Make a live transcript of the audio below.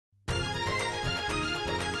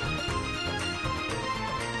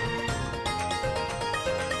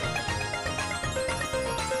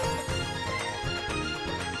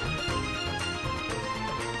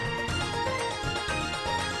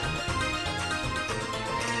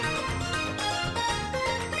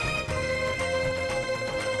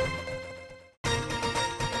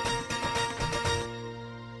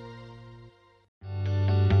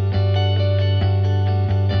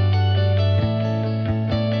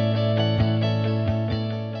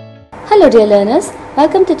Hello dear learners,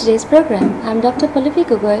 welcome to today's program. I am Dr. Pallavi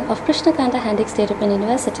Gogoi of Krishnakanta Handik State Open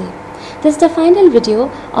University. This is the final video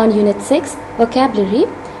on Unit 6, Vocabulary,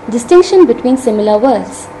 Distinction between Similar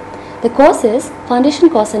Words. The course is Foundation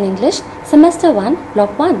Course in English, Semester 1,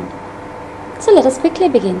 Block 1. So let us quickly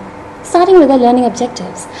begin. Starting with the learning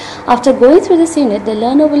objectives. After going through this unit, the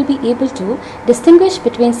learner will be able to distinguish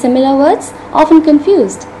between similar words, often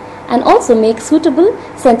confused, and also make suitable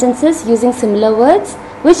sentences using similar words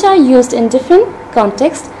which are used in different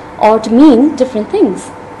contexts or to mean different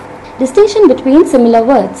things. Distinction between similar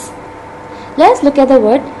words. Let's look at the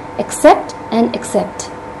word accept and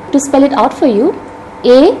accept. To spell it out for you,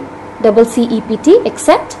 A-C-C-E-P-T,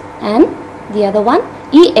 accept, and the other one,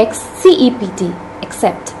 E-X-C-E-P-T,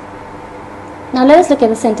 accept. Now let us look at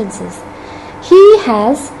the sentences. He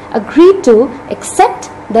has agreed to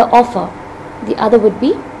accept the offer. The other would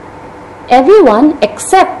be, everyone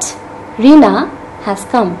except Reena has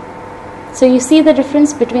come. So you see the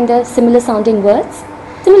difference between the similar sounding words.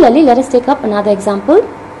 Similarly, let us take up another example,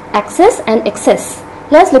 access and excess.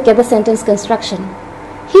 Let's look at the sentence construction.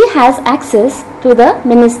 He has access to the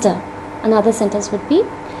minister. Another sentence would be,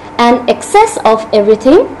 an excess of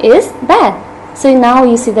everything is bad. So now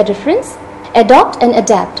you see the difference. Adopt and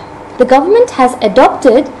adapt. The government has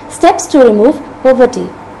adopted steps to remove poverty.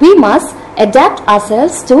 We must adapt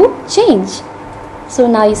ourselves to change. So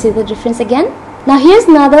now you see the difference again. Now here's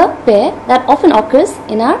another pair that often occurs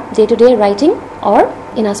in our day-to-day writing or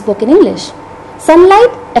in our spoken English. Sunlight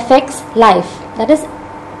affects life. That is,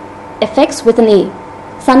 affects with an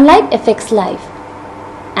A. Sunlight affects life.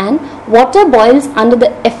 And water boils under the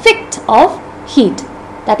effect of heat.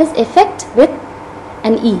 That is, effect with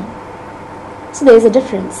an E. So there is a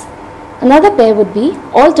difference. Another pair would be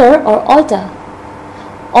altar or altar.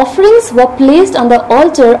 Offerings were placed on the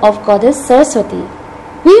altar of Goddess Saraswati.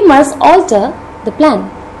 We must alter the plan.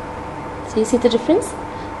 So you see the difference?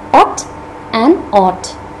 Ought and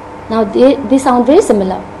ought. Now they sound very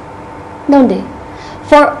similar, don't they?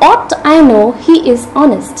 For ought I know he is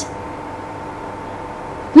honest.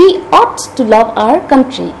 We ought to love our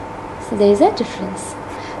country. So there is a difference.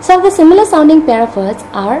 So the similar sounding pair of words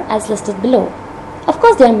are as listed below. Of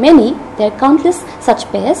course there are many, there are countless such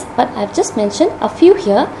pairs, but I have just mentioned a few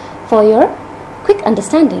here for your quick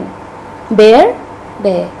understanding. Bear,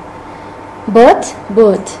 bear. Birth,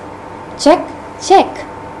 birth. Check, check.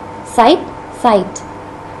 Sight, sight.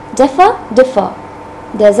 Differ, differ.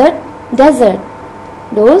 Desert, desert.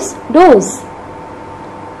 Dose, dose.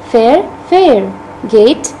 Fair, fair.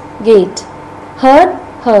 Gate, gate. Herd,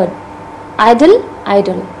 herd. Idle,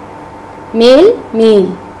 idle. Male,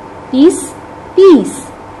 male. Peace, peace.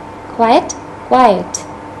 Quiet, quiet.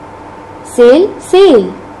 Sail,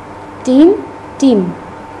 sail. Team, team.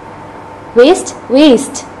 Waste,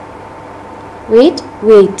 waste. Wait,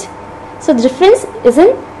 wait. So the difference is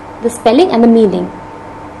in the spelling and the meaning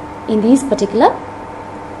in these particular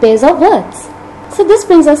pairs of words. So this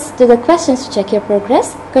brings us to the questions to check your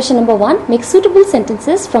progress. Question number 1. Make suitable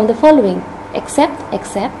sentences from the following. Accept,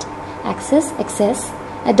 accept. Access, access.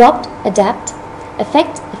 Adopt, adapt.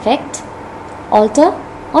 Affect, effect. Alter,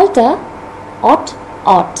 alter. Ought,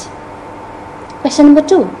 ought. Question number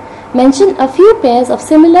 2. Mention a few pairs of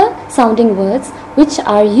similar sounding words which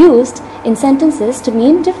are used in sentences to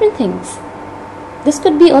mean different things. This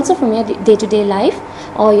could be also from your day-to-day life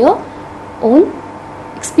or your own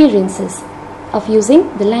experiences of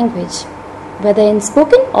using the language, whether in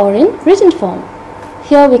spoken or in written form.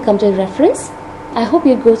 Here we come to the reference. I hope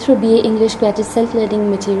you go through BA English Graduate Self-Learning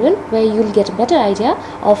material where you will get a better idea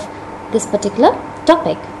of this particular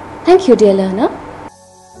topic. Thank you, dear learner.